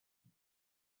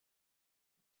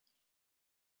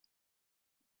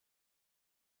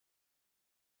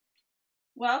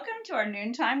Welcome to our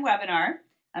noontime webinar.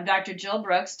 I'm Dr. Jill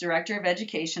Brooks, Director of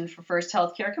Education for First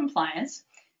Healthcare Compliance.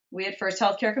 We at First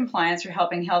Healthcare Compliance are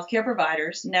helping healthcare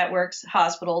providers, networks,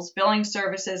 hospitals, billing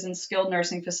services, and skilled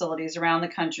nursing facilities around the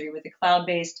country with a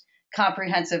cloud-based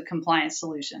comprehensive compliance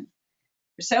solution.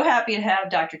 We're so happy to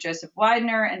have Dr. Joseph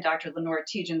Widener and Dr. Lenore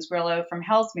Tietjens-Grillo from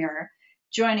HealthMirror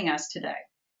joining us today.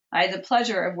 I had the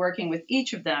pleasure of working with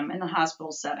each of them in the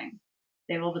hospital setting.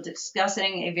 They will be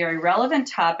discussing a very relevant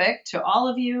topic to all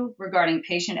of you regarding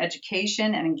patient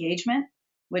education and engagement,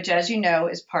 which, as you know,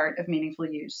 is part of meaningful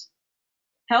use.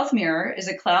 HealthMirror is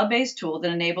a cloud-based tool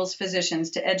that enables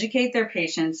physicians to educate their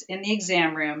patients in the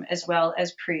exam room as well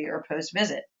as pre or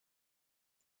post-visit.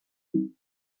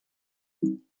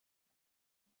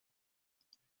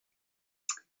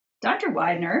 Dr.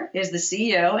 Widener is the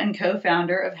CEO and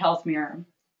co-founder of HealthMirror.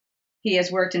 He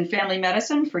has worked in family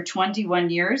medicine for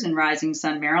 21 years in Rising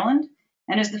Sun, Maryland,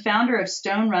 and is the founder of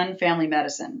Stone Run Family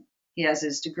Medicine. He has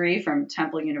his degree from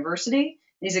Temple University.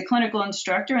 He's a clinical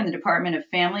instructor in the Department of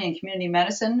Family and Community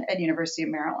Medicine at University of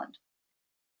Maryland.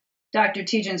 Dr.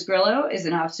 Tietjens-Grillo is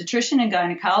an obstetrician and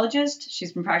gynecologist.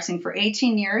 She's been practicing for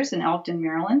 18 years in Elkton,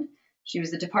 Maryland. She was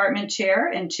the department chair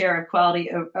and chair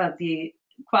of the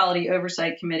Quality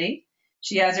Oversight Committee.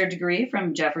 She has her degree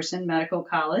from Jefferson Medical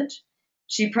College.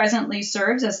 She presently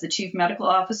serves as the Chief Medical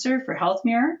Officer for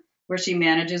HealthMirror, where she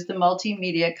manages the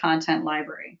multimedia content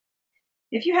library.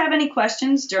 If you have any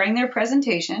questions during their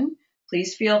presentation,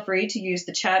 please feel free to use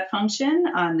the chat function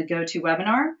on the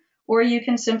GoToWebinar, or you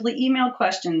can simply email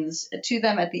questions to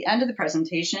them at the end of the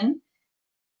presentation.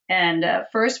 And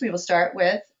first, we will start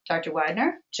with Dr.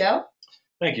 Widener. Joe?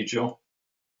 Thank you, Jill.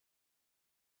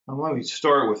 Let me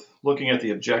start with looking at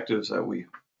the objectives that we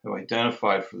have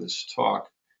identified for this talk.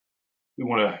 We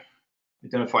want to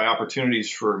identify opportunities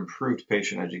for improved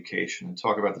patient education and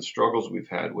talk about the struggles we've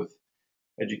had with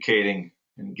educating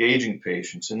and engaging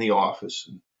patients in the office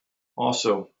and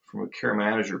also from a care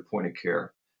manager point of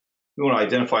care. We want to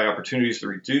identify opportunities to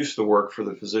reduce the work for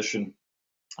the physician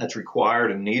that's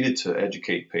required and needed to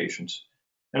educate patients,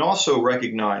 and also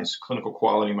recognize clinical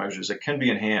quality measures that can be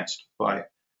enhanced by a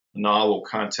novel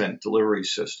content delivery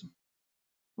system.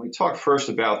 Let me talk first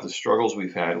about the struggles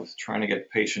we've had with trying to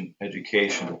get patient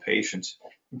education to patients,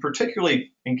 and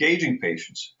particularly engaging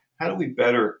patients. How do we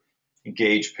better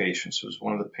engage patients was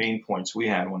one of the pain points we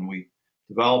had when we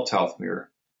developed HealthMirror.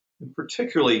 And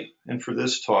particularly, and for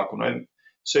this talk, when I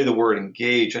say the word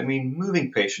engage, I mean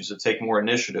moving patients to take more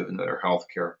initiative into their health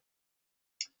care.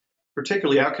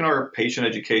 Particularly, how can our patient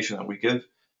education that we give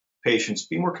patients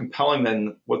be more compelling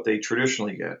than what they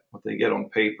traditionally get, what they get on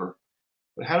paper?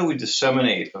 But how do we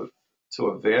disseminate to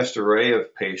a vast array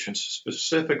of patients,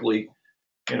 specifically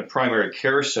in a primary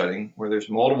care setting where there's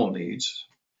multiple needs?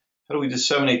 How do we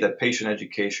disseminate that patient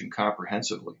education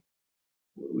comprehensively?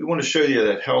 We want to show you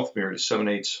that HealthMirror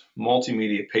disseminates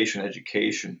multimedia patient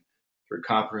education through a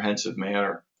comprehensive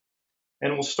manner.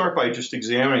 And we'll start by just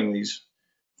examining these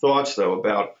thoughts, though,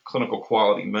 about clinical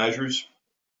quality measures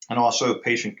and also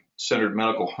patient-centered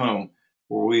medical home,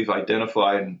 where we've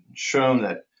identified and shown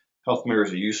that HealthMirror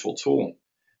is a useful tool.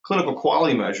 Clinical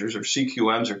quality measures, or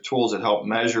CQMs, are tools that help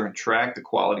measure and track the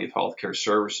quality of healthcare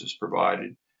services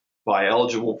provided by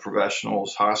eligible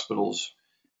professionals, hospitals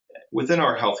within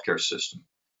our healthcare system.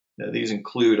 Now, these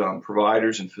include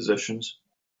providers and physicians.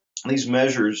 These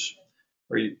measures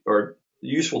are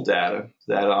useful data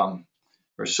that are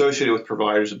associated with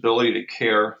providers' ability to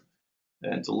care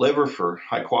and deliver for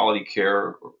high-quality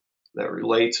care that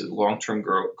relate to long-term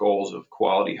goals of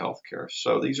quality health care.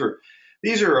 So these are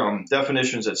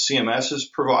definitions that CMS has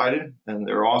provided, and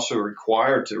they're also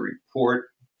required to report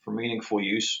for meaningful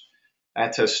use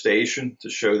attestation to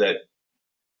show that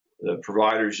the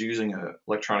provider is using an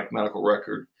electronic medical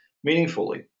record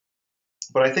meaningfully.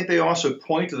 But I think they also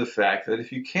point to the fact that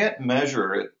if you can't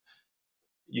measure it,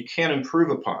 you can't improve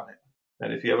upon it.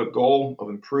 That if you have a goal of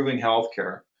improving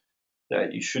healthcare,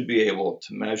 that you should be able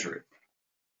to measure it.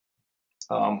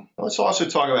 Let's also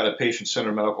talk about a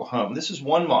patient-centered medical home. This is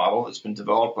one model that's been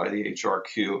developed by the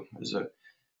HRQ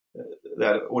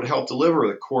that would help deliver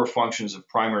the core functions of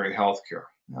primary health care.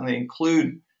 Now, they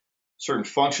include certain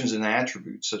functions and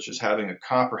attributes, such as having a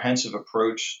comprehensive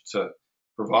approach to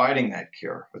providing that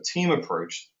care, a team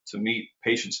approach to meet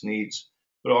patients' needs,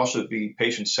 but also be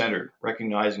patient-centered,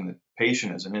 recognizing the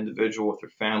patient as an individual with their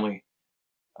family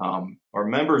are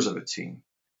members of a team.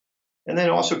 And then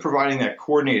also providing that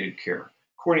coordinated care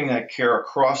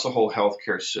across the whole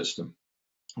healthcare system.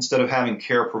 Instead of having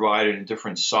care provided in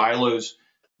different silos,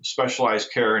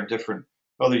 specialized care in different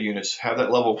other units, have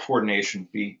that level of coordination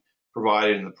be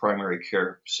provided in the primary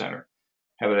care center.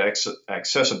 Have it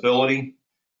accessibility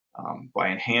by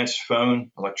enhanced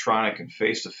phone, electronic, and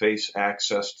face-to-face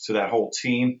access to that whole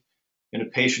team in a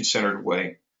patient-centered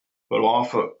way, but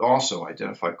also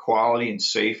identify quality and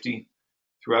safety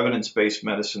through evidence-based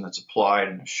medicine that's applied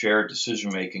in a shared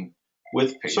decision-making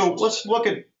with patients. So let's look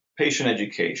at patient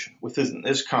education within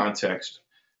this context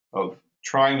of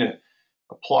trying to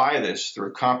apply this through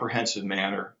a comprehensive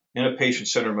manner in a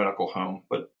patient-centered medical home,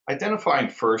 but identifying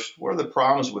first what are the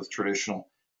problems with traditional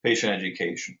patient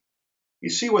education. You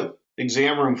see what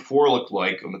exam room 4 looked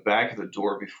like on the back of the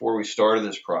door before we started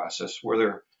this process, where there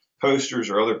are posters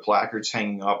or other placards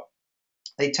hanging up.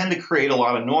 They tend to create a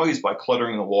lot of noise by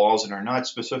cluttering the walls and are not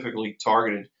specifically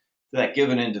targeted to that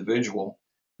given individual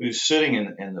who's sitting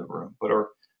in the room, but are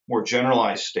more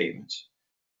generalized statements.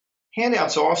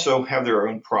 Handouts also have their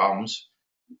own problems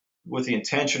with the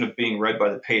intention of being read by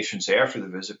the patients after the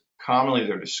visit. Commonly,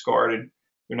 they're discarded.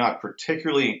 They're not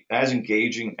particularly as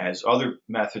engaging as other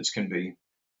methods can be,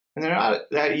 and they're not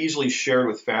that easily shared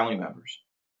with family members.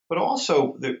 But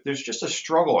also, there's just a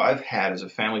struggle I've had as a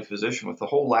family physician with the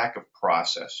whole lack of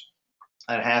process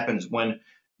that happens when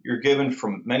you're given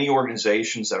from many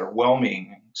organizations that are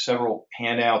well-meaning, several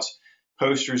handouts,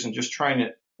 posters, and just trying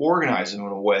to organize them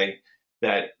in a way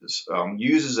that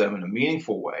uses them in a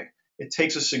meaningful way. It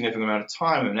takes a significant amount of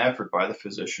time and effort by the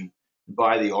physician,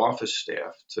 by the office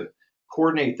staff to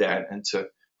coordinate that and to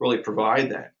really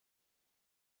provide that.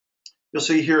 You'll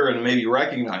see here and maybe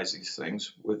recognize these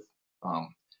things with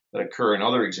that occur in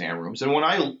other exam rooms. And when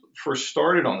I first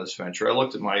started on this venture, I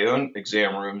looked at my own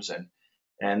exam rooms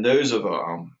and those of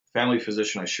a family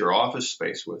physician I share office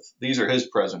space with. These are his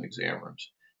present exam rooms.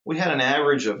 We had an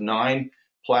average of 9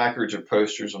 placards or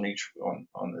posters on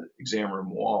the exam room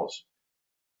walls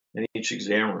in each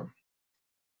exam room.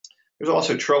 There's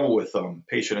also trouble with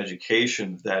patient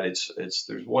education that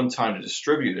there's one time to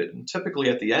distribute it, and typically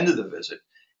at the end of the visit.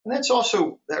 And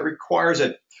that requires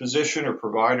that physician or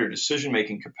provider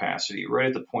decision-making capacity right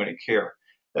at the point of care.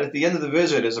 That at the end of the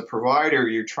visit, as a provider,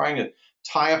 you're trying to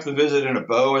tie up the visit in a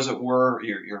bow, as it were.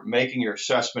 You're making your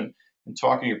assessment and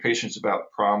talking to your patients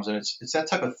about problems, and it's that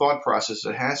type of thought process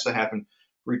that has to happen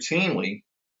routinely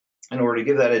in order to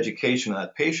give that education to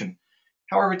that patient.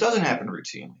 However, it doesn't happen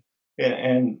routinely.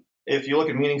 And if you look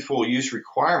at meaningful use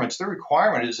requirements, the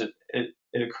requirement is that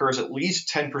it occurs at least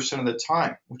 10% of the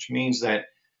time, which means that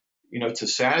to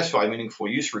satisfy meaningful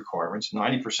use requirements,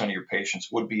 90% of your patients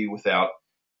would be without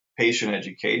patient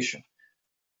education.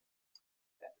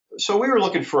 So we were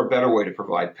looking for a better way to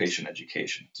provide patient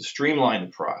education, to streamline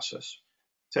the process,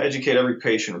 to educate every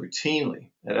patient routinely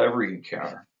at every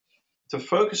encounter, to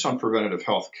focus on preventative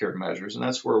health care measures, and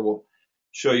that's where we'll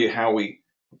show you how we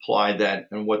applied that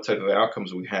and what type of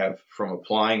outcomes we have from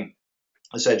applying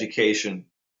this education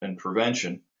and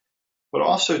prevention, but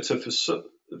also to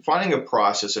finding a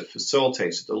process that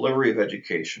facilitates the delivery of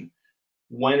education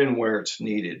when and where it's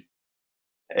needed.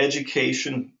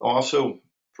 Education also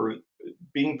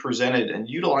being presented and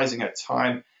utilizing at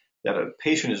time that a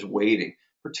patient is waiting,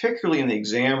 particularly in the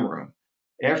exam room.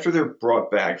 After they're brought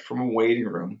back from a waiting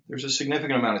room, there's a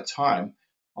significant amount of time,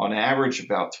 on average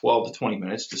about 12 to 20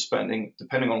 minutes, depending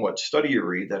on what study you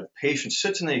read, that a patient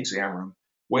sits in the exam room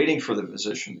waiting for the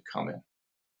physician to come in.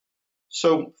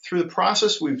 So through the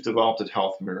process we've developed at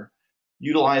HealthMirror,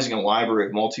 utilizing a library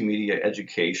of multimedia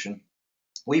education,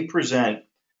 we present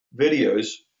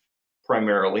videos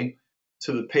primarily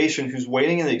to the patient who's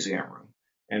waiting in the exam room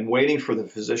and waiting for the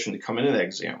physician to come into that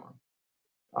exam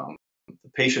room. The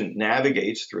patient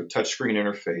navigates through a touchscreen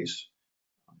interface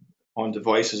on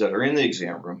devices that are in the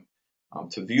exam room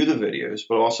to view the videos,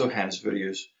 but also has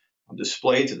videos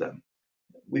displayed to them.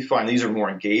 We find these are more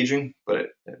engaging, but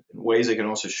in ways they can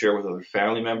also share with other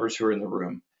family members who are in the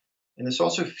room. And this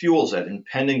also fuels that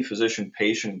impending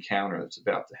physician-patient encounter that's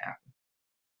about to happen.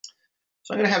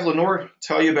 So I'm going to have Lenore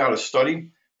tell you about a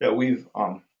study that we've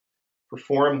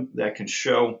performed that can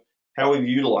show how we've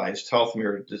utilized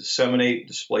HealthMirror to disseminate,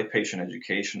 display patient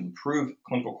education, improve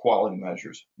clinical quality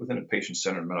measures within a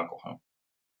patient-centered medical home.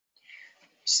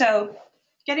 So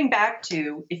getting back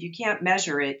to, if you can't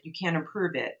measure it, you can't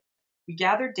improve it. We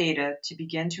gathered data to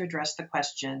begin to address the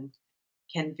question,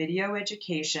 can video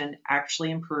education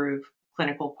actually improve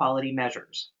clinical quality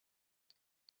measures?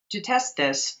 To test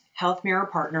this, HealthMirror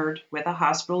partnered with a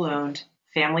hospital-owned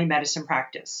family medicine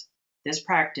practice. This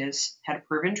practice had a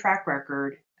proven track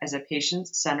record as a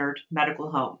patient-centered medical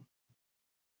home.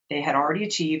 They had already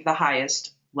achieved the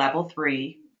highest Level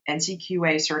 3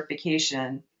 NCQA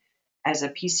certification as a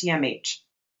PCMH.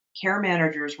 Care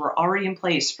managers were already in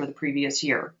place for the previous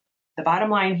year. The bottom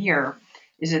line here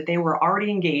is that they were already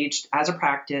engaged as a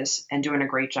practice and doing a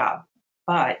great job.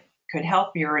 But could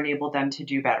HealthMirror enable them to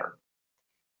do better?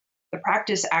 The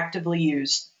practice actively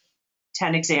used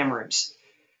 10 exam rooms.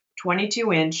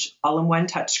 22-inch all-in-one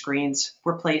touchscreens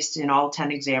were placed in all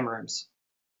 10 exam rooms.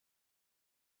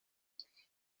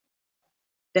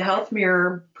 The Health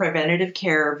Mirror Preventative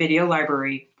Care video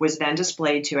library was then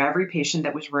displayed to every patient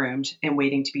that was roomed and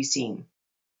waiting to be seen.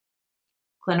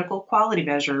 Clinical quality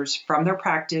measures from their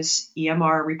practice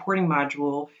EMR reporting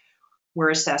module were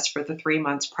assessed for the 3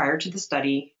 months prior to the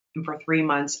study and for 3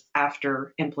 months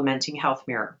after implementing Health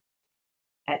Mirror.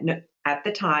 At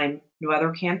the time, no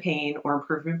other campaign or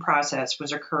improvement process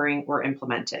was occurring or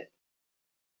implemented.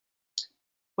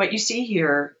 What you see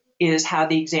here is how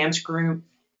the exam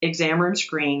room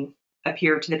screen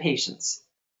appeared to the patients.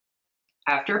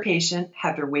 After a patient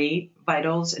had their weight,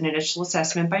 vitals, and initial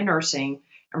assessment by nursing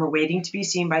and were waiting to be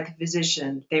seen by the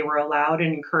physician, they were allowed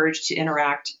and encouraged to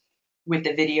interact with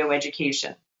the video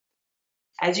education.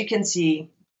 As you can see,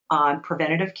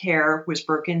 preventative care was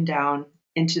broken down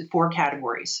into 4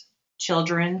 categories: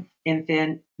 children,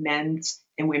 infant, men's,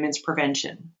 and women's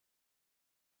prevention.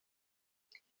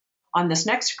 On this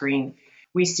next screen,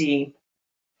 we see,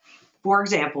 for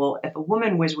example, if a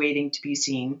woman was waiting to be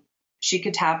seen, she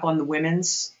could tap on the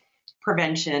women's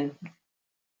prevention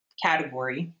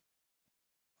category.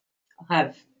 I'll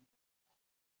have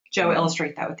Joe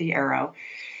illustrate that with the arrow.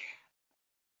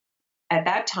 At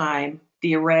that time,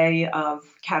 the array of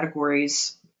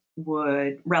categories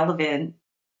relevant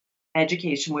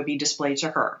education would be displayed to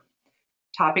her.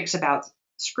 Topics about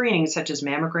screening such as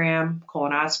mammogram,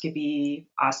 colonoscopy,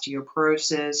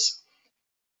 osteoporosis,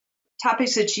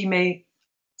 topics that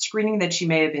screening that she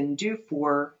may have been due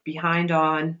for, behind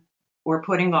on, or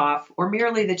putting off, or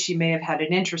merely that she may have had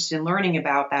an interest in learning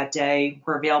about that day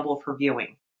were available for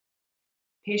viewing.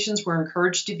 Patients were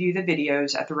encouraged to view the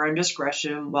videos at their own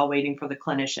discretion while waiting for the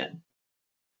clinician.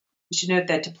 You should note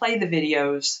that to play the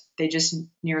videos, they just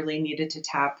merely needed to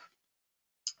tap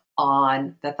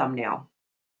on the thumbnail.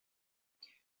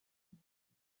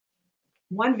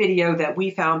 One video that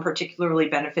we found particularly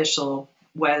beneficial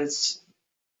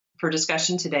for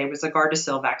discussion today was the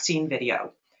Gardasil vaccine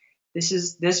video.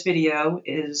 This video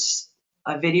is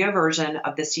a video version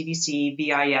of the CDC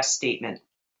VIS statement.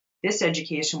 This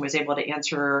education was able to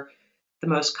answer the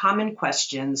most common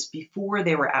questions before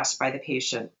they were asked by the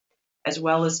patient, as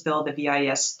well as fill the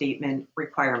VIS statement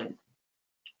requirement.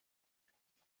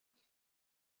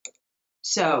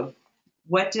 So,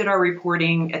 what did our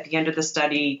reporting at the end of the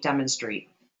study demonstrate?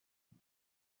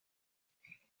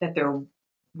 That there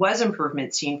was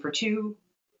improvement seen for 2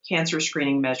 cancer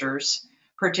screening measures,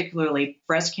 particularly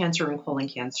breast cancer and colon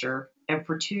cancer, and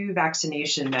for 2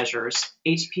 vaccination measures,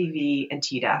 HPV and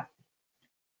Tdap.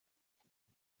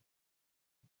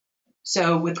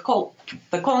 So with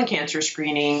the colon cancer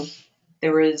screening,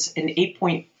 there was an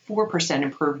 8.4%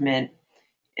 improvement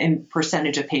in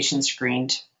percentage of patients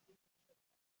screened.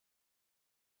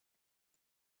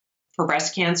 For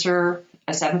breast cancer,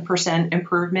 a 7%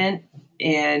 improvement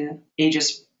in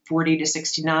ages 40 to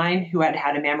 69 who had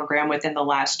had a mammogram within the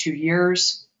last 2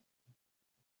 years.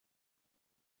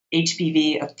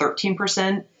 HPV, a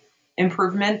 13%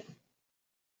 improvement.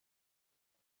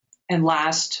 And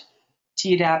last,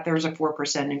 Tdap, there was a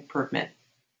 4% improvement.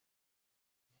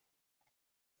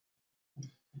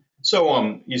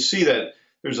 So you see that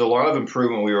there's a lot of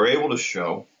improvement we were able to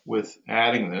show with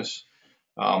adding this.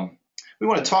 We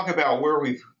want to talk about where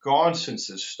we've gone since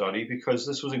this study, because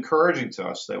this was encouraging to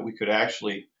us that we could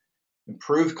actually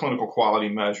improve clinical quality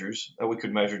measures that we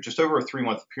could measure just over a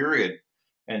 3-month period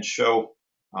and show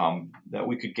that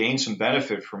we could gain some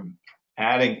benefit from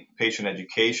adding patient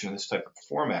education in this type of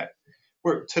format.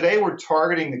 Today we're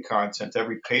targeting the content to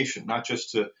every patient, not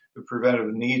just to the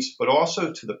preventative needs, but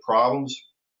also to the problems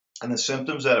and the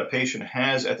symptoms that a patient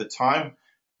has at the time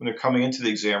when they're coming into the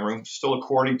exam room, still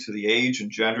according to the age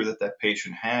and gender that that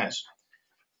patient has.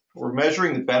 We're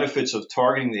measuring the benefits of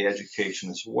targeting the education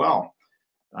as well.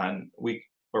 And we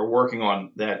are working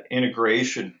on that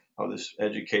integration of this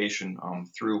education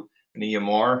through an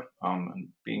EMR and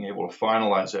being able to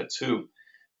finalize that too.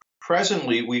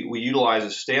 Presently, we utilize a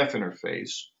staff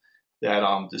interface that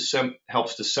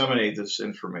helps disseminate this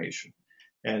information.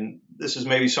 And this is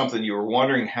maybe something you were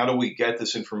wondering, how do we get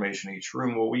this information in each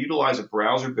room? Well, we utilize a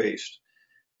browser-based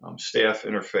staff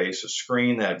interface, a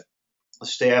screen that the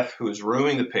staff who is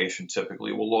rooming the patient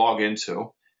typically will log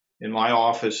into. In my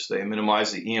office, they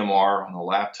minimize the EMR on the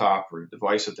laptop or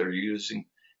device that they're using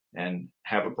and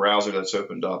have a browser that's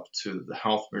opened up to the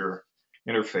Health Mirror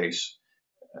interface.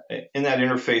 In that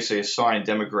interface, they assign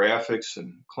demographics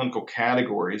and clinical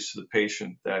categories to the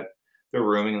patient that they're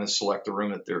rooming, and then select the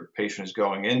room that their patient is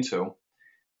going into.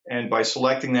 And by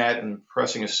selecting that and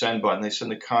pressing a send button, they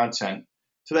send the content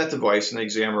to that device in the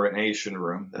examination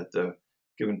room that the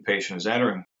given patient is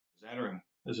entering.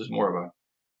 This is more of a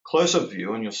close-up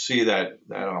view, and you'll see that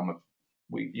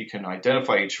you can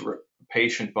identify each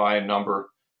patient by a number.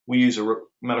 We use a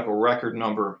medical record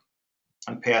number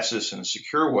and pass this in a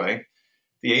secure way.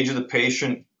 The age of the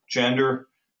patient, gender,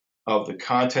 of the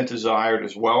content desired,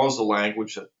 as well as the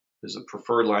language that is the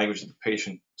preferred language of the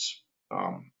patient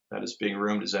that is being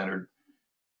roomed is entered.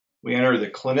 We enter the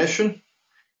clinician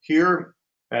here,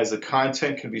 as the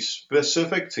content can be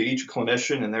specific to each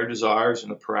clinician and their desires in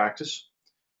the practice.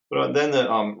 But then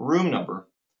the room number.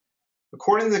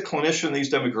 According to the clinician,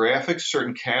 these demographics,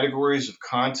 certain categories of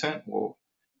content will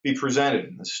be presented,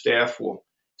 and the staff will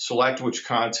select which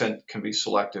content can be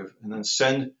selective, and then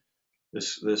send the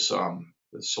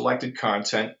selected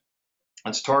content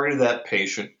that's targeted to that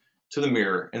patient to the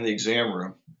mirror in the exam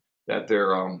room that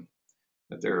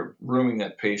they're rooming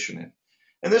that patient in.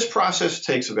 And this process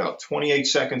takes about 28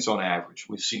 seconds on average.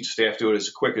 We've seen staff do it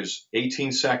as quick as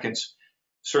 18 seconds.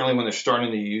 Certainly when they're starting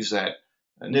to use that,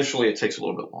 initially it takes a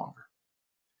little bit longer.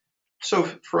 So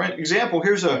for example,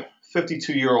 here's a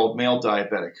 52-year-old male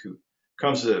diabetic who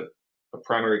comes to a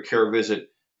primary care visit,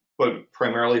 but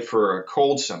primarily for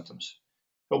cold symptoms.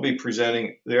 He'll be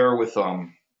presenting there with,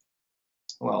 the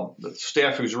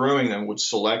staff who's rooming them would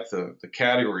select the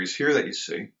categories here that you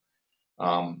see,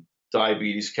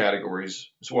 diabetes categories,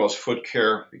 as well as foot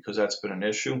care, because that's been an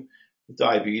issue with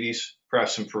diabetes,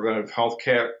 perhaps some preventive health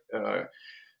care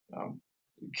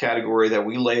category that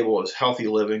we label as healthy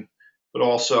living, but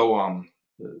also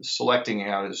selecting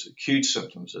out as acute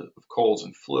symptoms of colds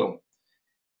and flu.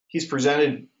 He's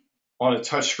presented on a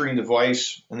touchscreen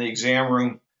device in the exam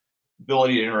room,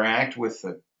 ability to interact with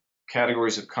the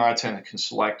categories of content and can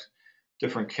select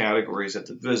different categories at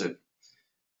the visit.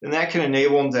 And that can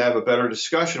enable him to have a better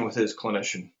discussion with his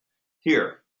clinician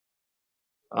here.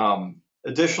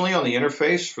 Additionally, on the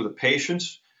interface for the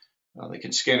patients, they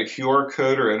can scan a QR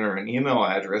code or enter an email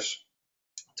address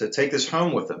to take this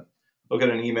home with them. They'll get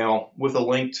an email with a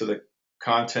link to the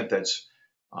content that's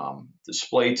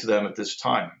displayed to them at this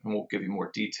time, and we'll give you more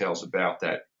details about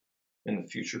that in the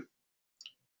future.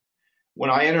 When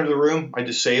I enter the room, I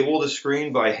disable the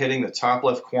screen by hitting the top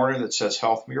left corner that says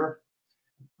Health Mirror.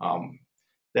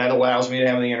 That allows me to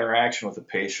have the interaction with the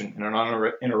patient in an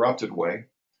uninterrupted way.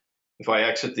 If I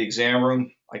exit the exam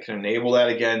room, I can enable that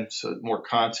again so that more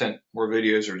content, more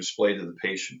videos are displayed to the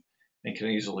patient and can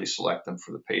easily select them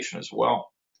for the patient as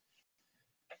well.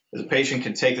 The patient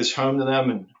can take this home to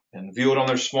them and view it on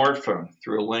their smartphone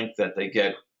through a link that they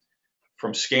get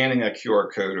from scanning that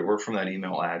QR code or from that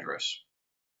email address.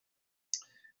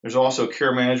 There's also a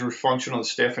care manager function on the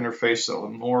staff interface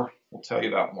that we'll tell you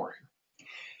about more here.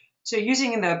 So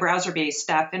using the browser-based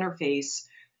staff interface,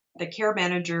 the care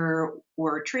manager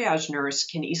or triage nurse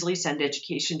can easily send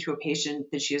education to a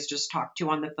patient that she has just talked to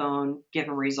on the phone,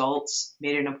 given results,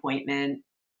 made an appointment,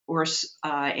 or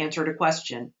answered a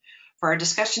question. For our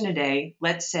discussion today,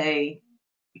 let's say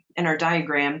in our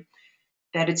diagram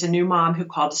that it's a new mom who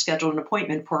called to schedule an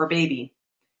appointment for her baby.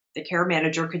 The care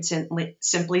manager could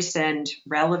simply send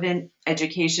relevant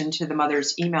education to the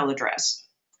mother's email address.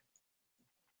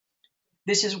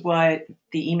 This is what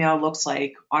the email looks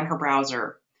like on her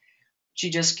browser. She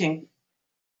just can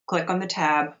click on the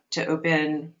tab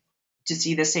to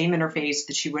see the same interface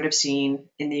that she would have seen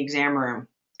in the exam room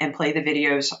and play the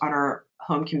videos on her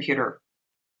home computer.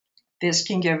 This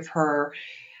can give her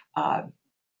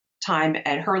time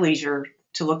at her leisure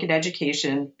to look at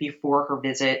education before her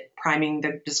visit, priming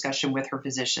the discussion with her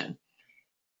physician.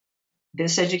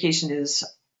 This education is,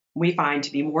 we find,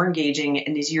 to be more engaging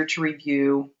and easier to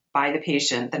review by the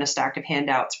patient than a stack of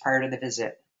handouts prior to the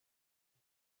visit.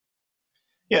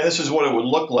 Yeah, this is what it would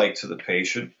look like to the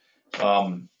patient.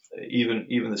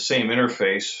 Even the same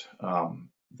interface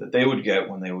that they would get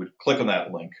when they would click on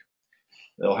that link.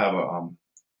 They'll have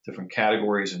different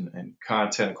categories and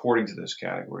content according to those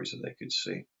categories that they could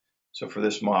see. So for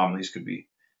this mom, these could be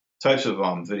types of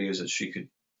videos that she could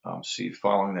see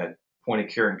following that point of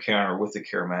care encounter with the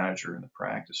care manager in the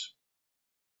practice.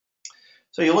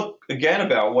 So you look again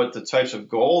about what the types of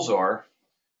goals are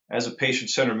as a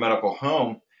patient-centered medical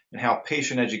home and how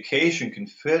patient education can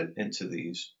fit into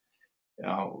these.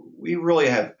 We really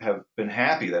have been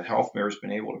happy that Health Mirror has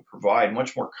been able to provide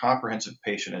much more comprehensive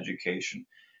patient education,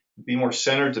 be more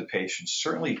centered to patients,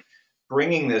 certainly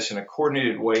bringing this in a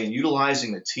coordinated way and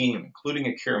utilizing the team, including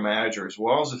a care manager as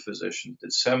well as a physician, to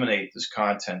disseminate this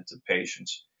content to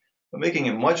patients, but making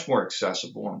it much more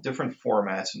accessible in different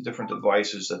formats and different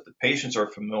devices that the patients are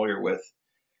familiar with,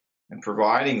 and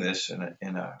providing this in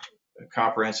a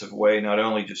comprehensive way, not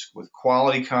only just with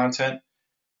quality content,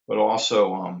 but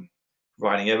also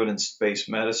providing evidence-based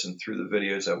medicine through the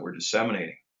videos that we're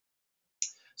disseminating.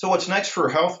 So what's next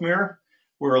for HealthMirror?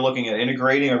 We're looking at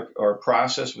integrating our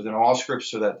process within Allscripts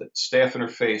so that the staff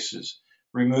interface is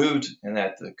removed and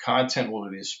that the content will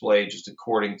be displayed just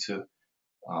according to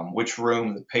which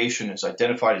room the patient is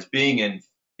identified as being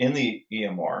in the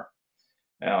EMR.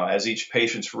 As each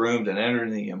patient's roomed and entered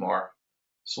in the EMR,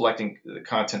 selecting the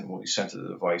content will be sent to the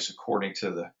device according to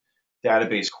the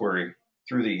database query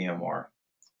through the EMR.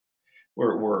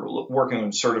 We're working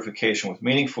on certification with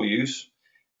meaningful use,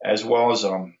 as well as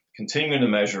continuing to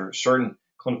measure certain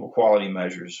clinical quality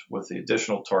measures with the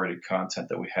additional targeted content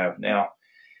that we have now.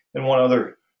 And one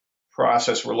other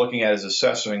process we're looking at is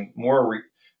assessing more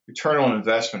return on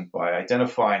investment by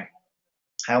identifying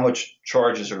how much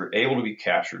charges are able to be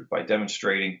captured by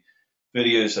demonstrating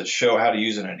videos that show how to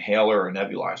use an inhaler or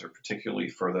nebulizer, particularly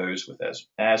for those with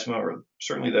asthma or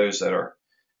certainly those that are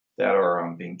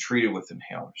being treated with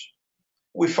inhalers.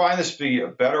 We find this to be a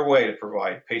better way to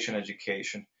provide patient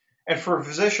education, and for a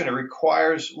physician it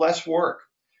requires less work,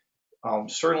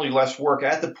 certainly less work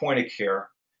at the point of care,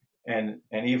 and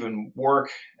even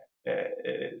work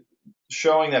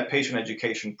showing that patient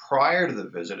education prior to the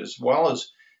visit, as well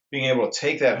as being able to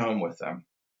take that home with them,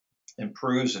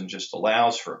 improves and just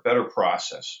allows for a better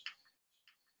process.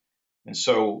 And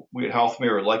so we at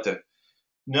HealthMirror would like to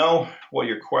know what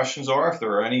your questions are. If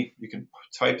there are any, you can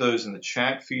type those in the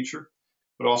chat feature,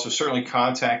 but also certainly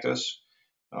contact us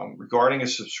regarding a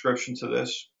subscription to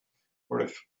this or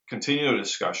to continue the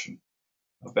discussion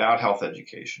about health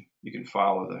education. You can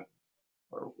follow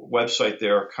our website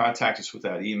there, contact us with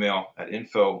that email at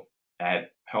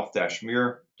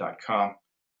info@health-mirror.com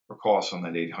or call us on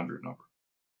that 800 number.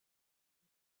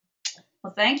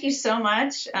 Well, thank you so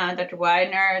much, Dr.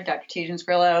 Widener, Dr.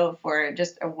 Tietjens-Grillo, for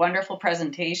just a wonderful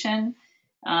presentation.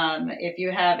 If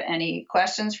you have any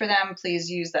questions for them, please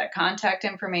use that contact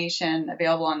information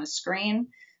available on the screen.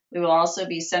 We will also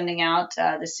be sending out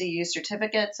the CU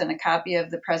certificates and a copy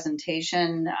of the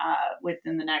presentation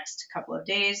within the next couple of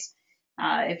days.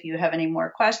 If you have any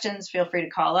more questions, feel free to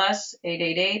call us,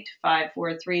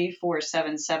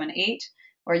 888-543-4778,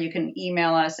 or you can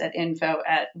email us at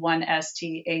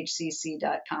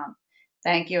info@1sthcc.com.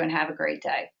 Thank you and have a great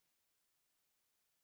day.